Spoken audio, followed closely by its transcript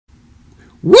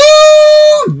Woo!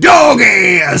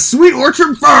 Doggy! Sweet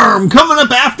Orchard Farm coming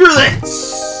up after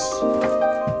this!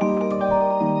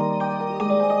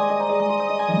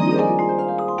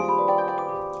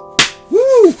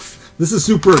 Woo! This is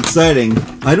super exciting.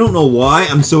 I don't know why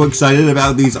I'm so excited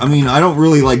about these. I mean, I don't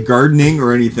really like gardening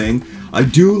or anything. I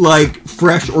do like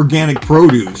fresh organic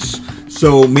produce.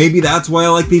 So maybe that's why I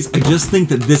like these. I just think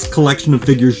that this collection of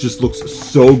figures just looks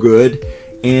so good.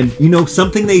 And, you know,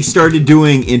 something they started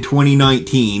doing in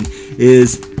 2019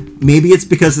 is, maybe it's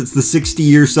because it's the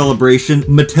 60-year celebration,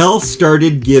 Mattel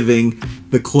started giving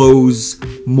the clothes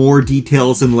more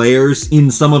details and layers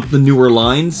in some of the newer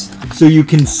lines. So you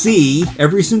can see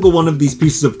every single one of these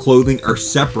pieces of clothing are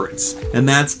separates, and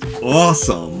that's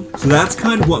awesome. So that's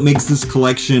kind of what makes this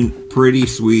collection pretty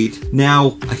sweet.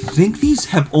 Now, I think these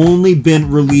have only been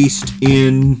released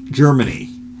in Germany.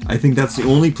 I think that's the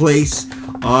only place.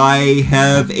 I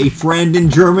have a friend in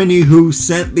Germany who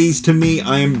sent these to me.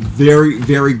 I am very,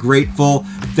 very grateful.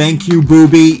 Thank you,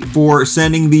 Booby, for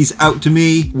sending these out to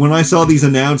me. When I saw these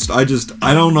announced, I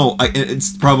don't know.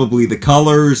 It's probably the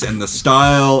colors and the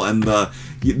style and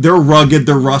they're rugged,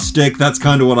 they're rustic. That's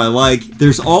kind of what I like.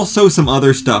 There's also some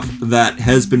other stuff that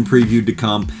has been previewed to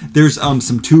come. There's some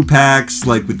 2-packs,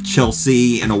 like with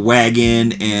Chelsea and a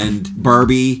wagon and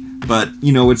Barbie. But,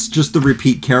 you know, it's just the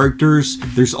repeat characters.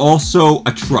 There's also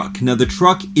a truck. Now, the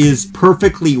truck is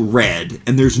perfectly red,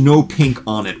 and there's no pink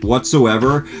on it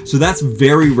whatsoever. So that's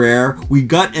very rare. We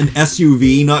got an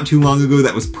SUV not too long ago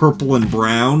that was purple and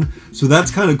brown. So that's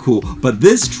kind of cool. But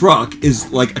this truck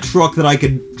is like a truck that I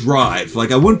could drive.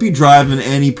 Like, I wouldn't be driving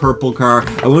any purple car.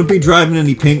 I wouldn't be driving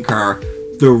any pink car.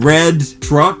 The red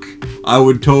truck, I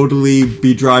would totally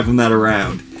be driving that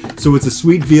around. So it's a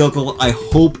sweet vehicle. I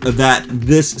hope that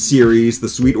this series, the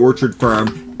Sweet Orchard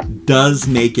Farm, does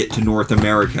make it to North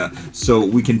America so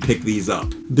we can pick these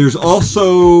up. There's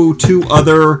also 2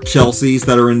 other Chelseas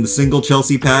that are in the single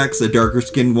Chelsea packs, a darker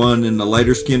skinned one and a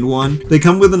lighter skinned one. They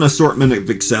come with an assortment of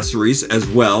accessories as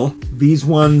well. These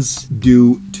ones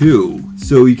do too.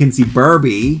 So you can see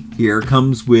Barbie here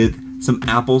comes with some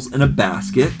apples and a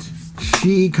basket.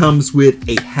 She comes with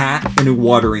a hat and a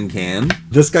watering can.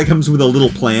 This guy comes with a little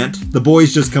plant. The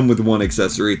boys just come with one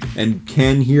accessory. And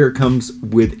Ken here comes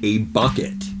with a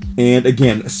bucket. And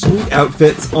again, sweet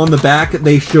outfits. On the back,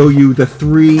 they show you the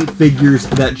 3 figures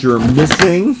that you're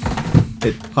missing.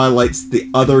 It highlights the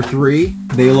other 3.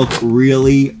 They look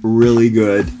really, really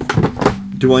good.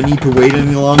 Do I need to wait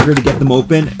any longer to get them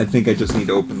open? I think I just need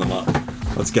to open them up.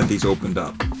 Let's get these opened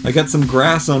up. I got some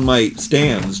grass on my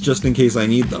stands just in case I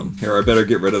need them. Here, I better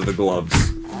get rid of the gloves.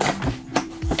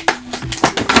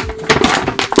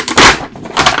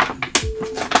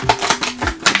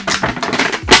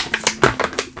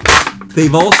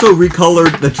 They've also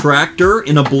recolored the tractor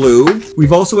in a blue.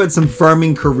 We've also had some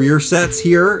farming career sets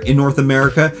here in North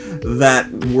America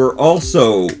that were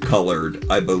also colored,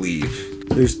 I believe.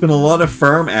 There's been a lot of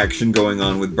farm action going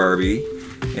on with Barbie.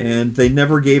 And they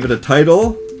never gave it a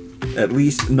title, at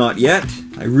least not yet.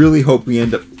 I really hope we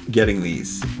end up getting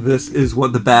these. This is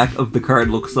what the back of the card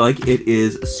looks like. It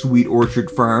is Sweet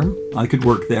Orchard Farm. I could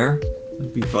work there.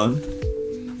 That'd be fun.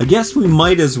 I guess we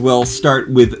might as well start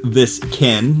with this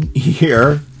Ken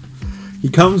here. He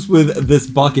comes with this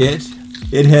bucket.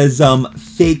 It has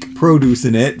fake produce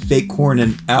in it, fake corn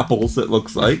and apples it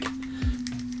looks like.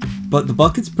 But the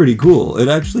bucket's pretty cool. It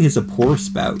actually has a pour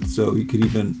spout, so you could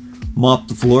even mop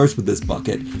the floors with this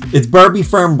bucket. It's Barbie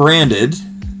Farm branded.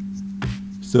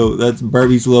 So that's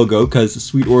Barbie's logo because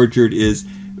Sweet Orchard is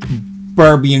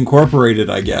Barbie Incorporated,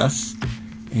 I guess.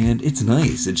 And it's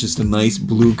nice. It's just a nice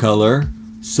blue color,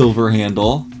 silver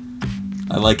handle.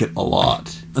 I like it a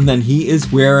lot. And then he is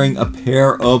wearing a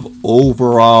pair of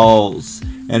overalls.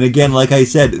 And again, like I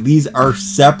said, these are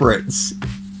separates.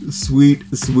 Sweet,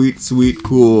 sweet, sweet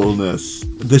coolness.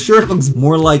 The shirt looks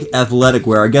more like athletic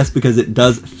wear, I guess because it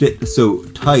does fit so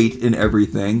tight and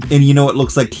everything. And you know, it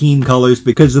looks like team colors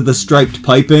because of the striped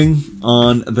piping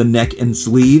on the neck and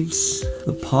sleeves.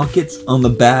 The pockets on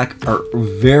the back are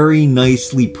very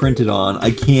nicely printed on. I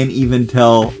can't even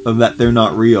tell that they're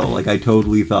not real. Like, I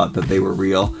totally thought that they were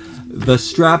real. The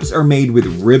straps are made with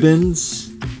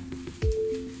ribbons,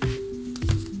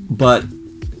 but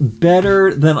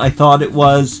better than I thought it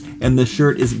was, and the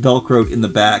shirt is velcroed in the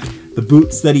back. The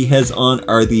boots that he has on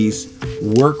are these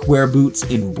workwear boots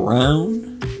in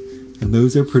brown, and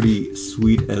those are pretty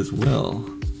sweet as well.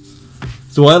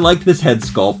 So I like this head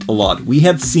sculpt a lot. We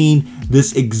have seen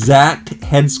this exact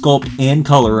head sculpt and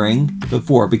coloring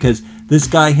before because this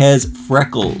guy has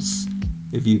freckles,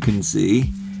 if you can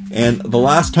see. And the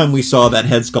last time we saw that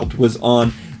head sculpt was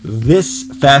on This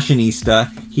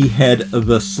fashionista, he had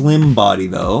the slim body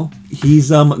though. He's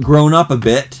grown up a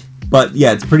bit, but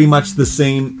yeah, it's pretty much the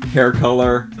same hair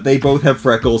color. They both have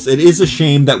freckles. It is a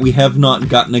shame that we have not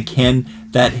gotten a Ken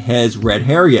that has red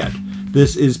hair yet.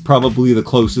 This is probably the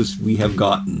closest we have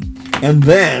gotten. And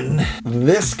then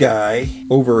this guy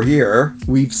over here,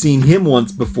 we've seen him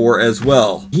once before as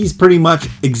well. He's pretty much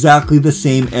exactly the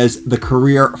same as the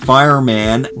career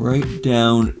fireman, right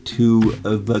down to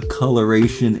the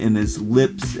coloration in his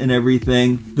lips and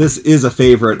everything. This is a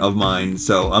favorite of mine,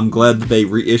 so I'm glad that they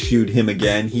reissued him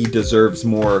again. He deserves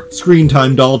more screen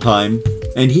time, doll time.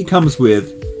 And he comes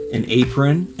with an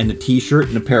apron and a t-shirt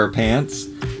and a pair of pants.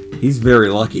 He's very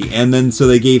lucky. And then so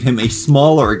they gave him a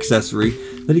smaller accessory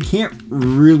that he can't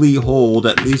really hold.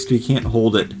 At least he can't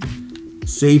hold it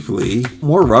safely.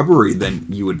 More rubbery than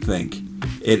you would think.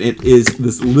 It is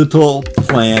this little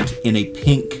plant in a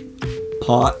pink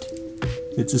pot.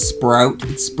 It's a sprout.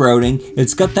 It's sprouting.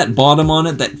 It's got that bottom on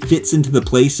it that fits into the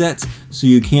play sets, so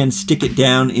you can stick it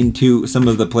down into some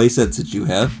of the play sets that you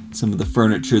have. Some of the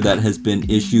furniture that has been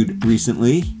issued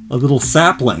recently. A little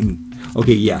sapling.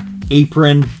 Okay, yeah.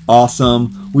 Apron,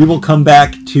 awesome. We will come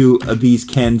back to these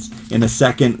Kens in a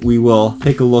second. We will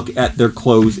take a look at their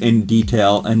clothes in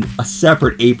detail, and a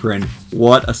separate apron.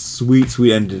 What a sweet,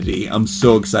 sweet entity. I'm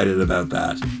so excited about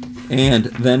that. And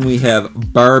then we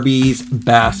have Barbie's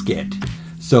basket.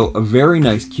 So a very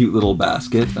nice, cute little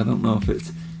basket. I don't know if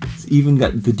it's even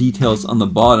got the details on the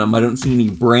bottom. I don't see any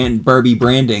Barbie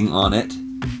branding on it,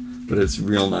 but it's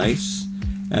real nice.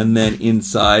 And then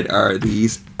inside are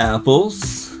these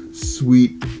apples.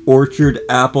 Sweet Orchard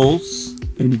apples,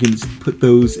 and you can just put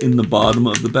those in the bottom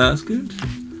of the basket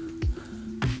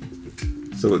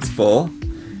so it's full.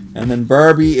 And then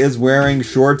Barbie is wearing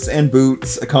shorts and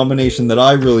boots, a combination that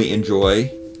I really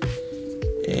enjoy.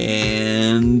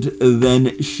 And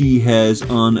then she has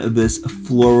on this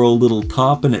floral little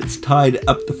top, and it's tied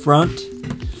up the front.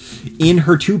 In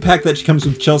her 2-pack that she comes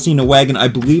with Chelsea in a wagon, I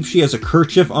believe she has a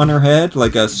kerchief on her head,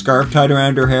 like a scarf tied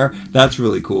around her hair. That's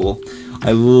really cool.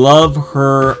 I love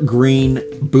her green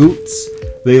boots.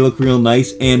 They look real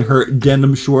nice, and her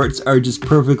denim shorts are just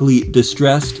perfectly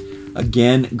distressed.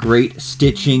 Again, great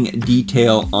stitching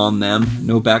detail on them.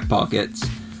 No back pockets.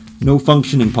 No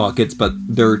functioning pockets, but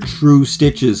they're true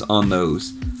stitches on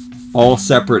those. All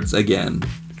separates again.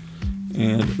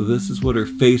 And this is what her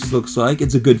face looks like.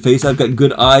 It's a good face. I've got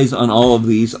good eyes on all of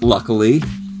these, luckily.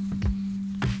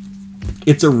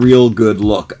 It's a real good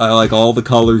look. I like all the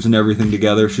colors and everything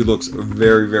together. She looks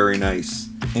very, very nice.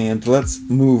 And let's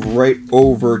move right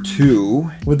over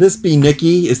to... Would this be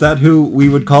Nikki? Is that who we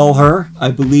would call her?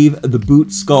 I believe the boot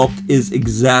sculpt is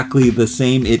exactly the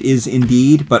same. It is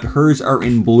indeed, but hers are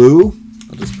in blue.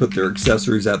 I'll just put their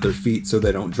accessories at their feet so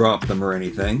they don't drop them or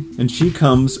anything. And she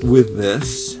comes with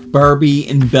this Barbie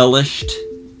embellished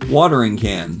watering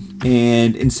can.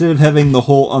 And instead of having the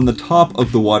hole on the top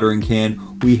of the watering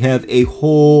can, we have a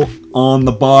hole on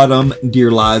the bottom, dear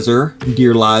Lizer.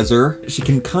 She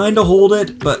can kind of hold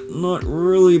it, but not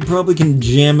really. Probably can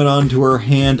jam it onto her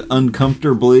hand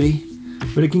uncomfortably,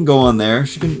 but it can go on there.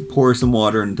 She can pour some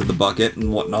water into the bucket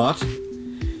and whatnot.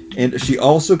 And she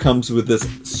also comes with this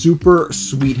super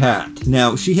sweet hat.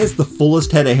 Now, she has the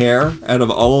fullest head of hair out of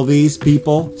all of these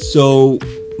people, so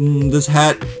this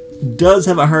hat does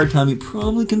have a hard time. You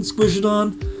probably can squish it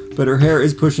on, but her hair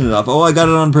is pushing it off. Oh, I got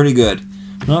it on pretty good.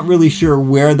 Not really sure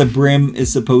where the brim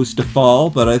is supposed to fall,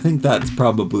 but I think that's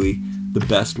probably the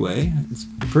best way. It's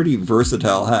a pretty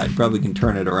versatile hat. You probably can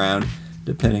turn it around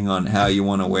depending on how you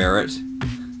want to wear it.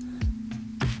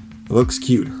 It looks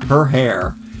cute. Her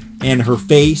hair and her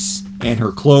face and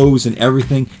her clothes and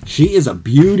everything. She is a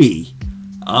beauty.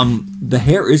 The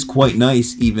hair is quite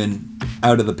nice even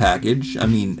out of the package. I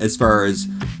mean, as far as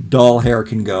doll hair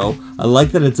can go. I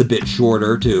like that it's a bit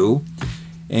shorter too.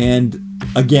 And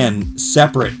again,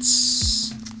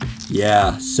 separates.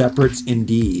 Yeah, separates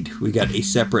indeed. We got a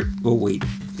separate... Oh wait,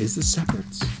 is this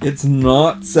separates? It's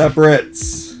not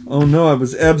separates. Oh no, I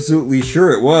was absolutely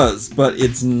sure it was, but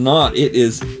it's not. It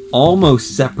is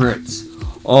almost separates.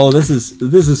 Oh, this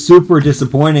is super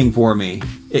disappointing for me.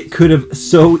 It could have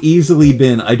so easily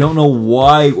been. I don't know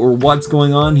why or what's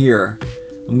going on here.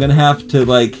 I'm gonna have to,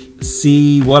 like,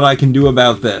 see what I can do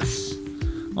about this.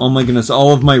 Oh my goodness,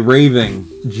 all of my raving.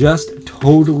 Just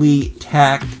totally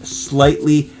tacked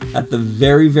slightly at the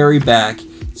very, very back.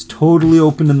 It's totally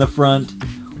open in the front.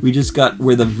 We just got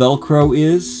where the Velcro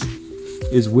is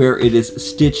where it is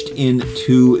stitched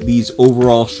into these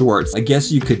overall shorts. I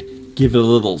guess you could give it a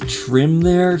little trim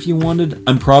there if you wanted.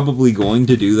 I'm probably going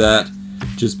to do that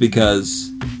just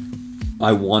because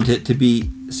I want it to be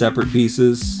separate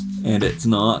pieces and it's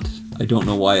not. I don't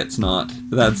know why it's not.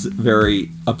 That's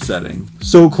very upsetting.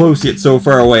 So close yet so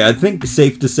far away. I think it's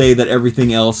safe to say that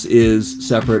everything else is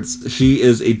separates. She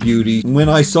is a beauty. When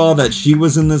I saw that she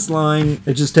was in this line,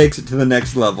 it just takes it to the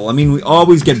next level. I mean, we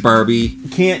always get Barbie.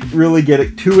 Can't really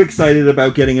get too excited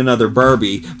about getting another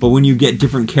Barbie, but when you get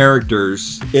different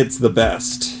characters, it's the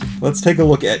best. Let's take a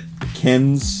look at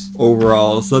Ken's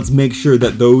overalls. Let's make sure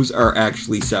that those are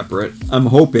actually separate. I'm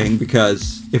hoping,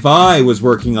 because if I was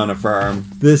working on a farm,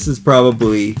 this is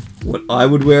probably what I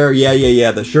would wear.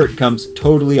 Yeah. The shirt comes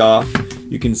totally off.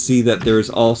 You can see that there's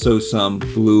also some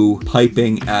blue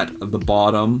piping at the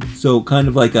bottom. So kind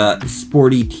of like a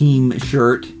sporty team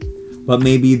shirt, but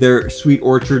maybe they're Sweet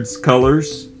Orchard's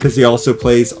colors, because he also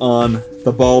plays on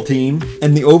the ball team.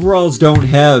 And the overalls don't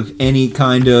have any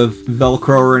kind of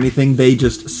Velcro or anything. They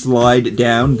just slide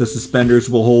down. The suspenders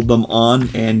will hold them on.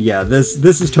 And yeah,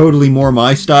 this is totally more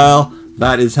my style.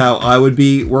 That is how I would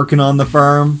be working on the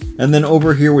farm. And then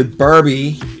over here with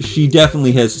Barbie, she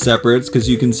definitely has separates, because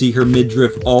you can see her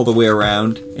midriff all the way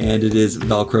around, and it is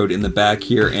Velcroed in the back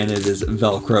here, and it is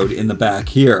Velcroed in the back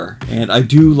here. And I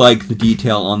do like the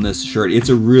detail on this shirt. It's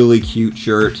a really cute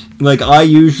shirt. Like, I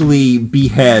usually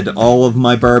behead all of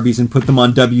my Barbies and put them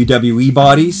on WWE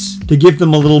bodies to give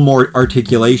them a little more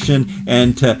articulation,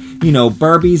 and to, you know,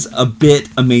 Barbie's a bit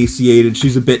emaciated.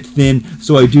 She's a bit thin,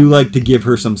 so I do like to give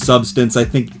her some substance. I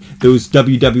think those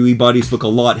WWE bodies look a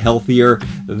lot healthier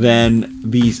than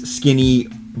these skinny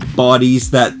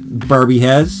bodies that Barbie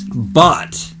has.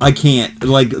 But I can't,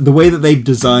 like, the way that they've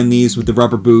designed these with the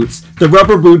rubber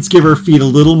boots give her feet a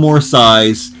little more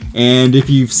size. And if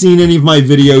you've seen any of my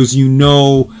videos, you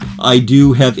know I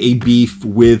do have a beef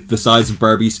with the size of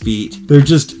Barbie's feet. They're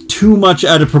just too much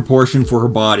out of proportion for her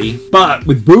body. But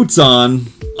with boots on,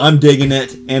 I'm digging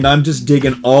it, and I'm just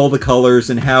digging all the colors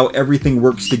and how everything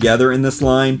works together in this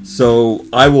line. So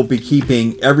I will be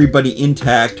keeping everybody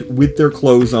intact with their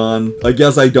clothes on. I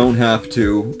guess I don't have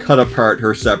to cut apart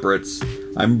her separates.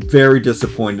 I'm very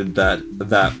disappointed that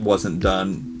that wasn't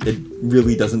done. It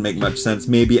really doesn't make much sense.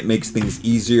 Maybe it makes things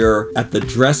easier at the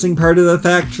dressing part of the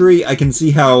factory. I can see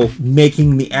how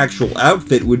making the actual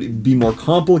outfit would be more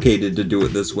complicated to do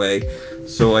it this way.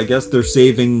 So I guess they're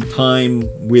saving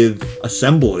time with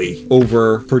assembly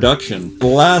over production.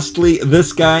 Lastly,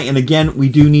 this guy, and again, we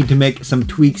do need to make some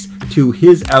tweaks to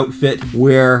his outfit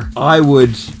where I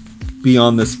would be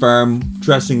on this farm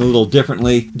dressing a little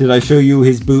differently. Did I show you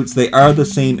his boots? They are the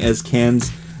same as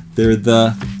Ken's. They're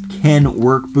the Ken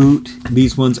work boot.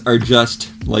 These ones are just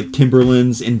like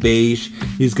Timberlands in beige.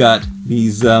 He's got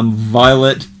these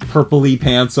violet purpley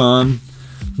pants on.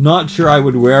 Not sure I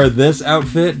would wear this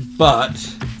outfit, but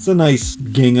it's a nice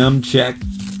gingham check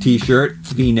t-shirt,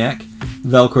 v-neck,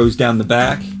 Velcro's down the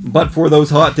back. But for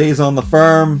those hot days on the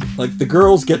farm, like, the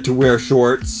girls get to wear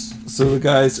shorts, so the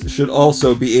guys should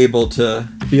also be able to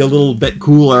be a little bit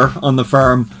cooler on the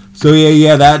farm. So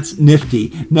yeah, that's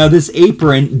nifty. Now this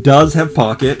apron does have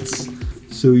pockets,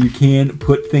 so you can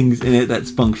put things in it that's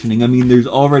functioning. I mean, there's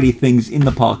already things in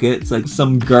the pockets, like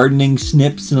some gardening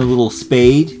snips and a little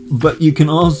spade. But you can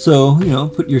also, you know,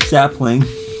 put your sapling,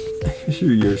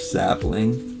 your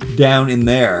sapling, down in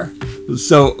there.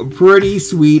 So pretty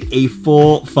sweet, a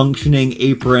full functioning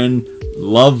apron.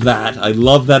 Love that. I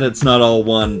love that it's not all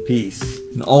one piece.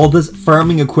 And all this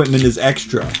farming equipment is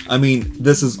extra. I mean,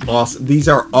 this is awesome. These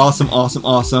are awesome.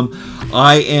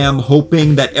 I am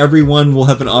hoping that everyone will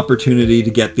have an opportunity to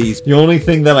get these. The only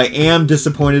thing that I am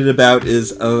disappointed about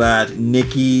is that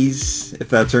Nikki's, if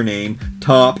that's her name,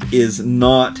 top is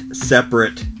not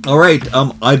separate. Alright,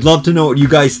 I'd love to know what you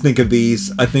guys think of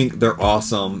these. I think they're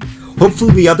awesome.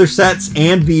 Hopefully the other sets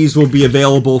and these will be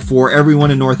available for everyone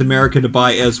in North America to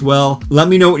buy as well. Let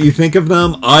me know what you think of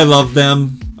them. I love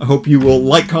them. I hope you will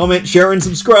like, comment, share, and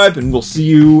subscribe, and we'll see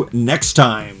you next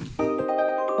time.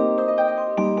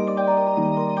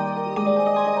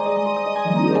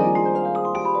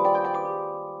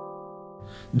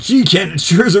 Gee, Ken, it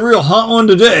sure is a real hot one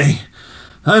today.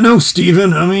 I know,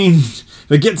 Steven. I mean,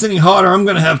 if it gets any hotter, I'm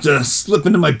gonna have to slip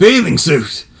into my bathing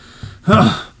suit.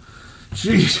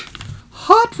 Gee.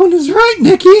 Hot one is right,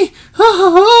 Nikki.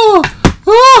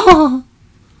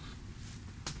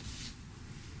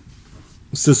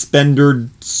 Suspendered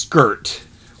skirt,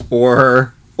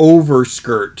 or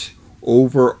overskirt,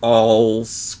 overall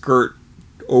skirt,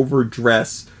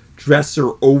 overdress,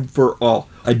 dresser overall.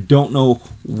 I don't know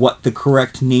what the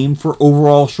correct name for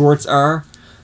overall shorts are,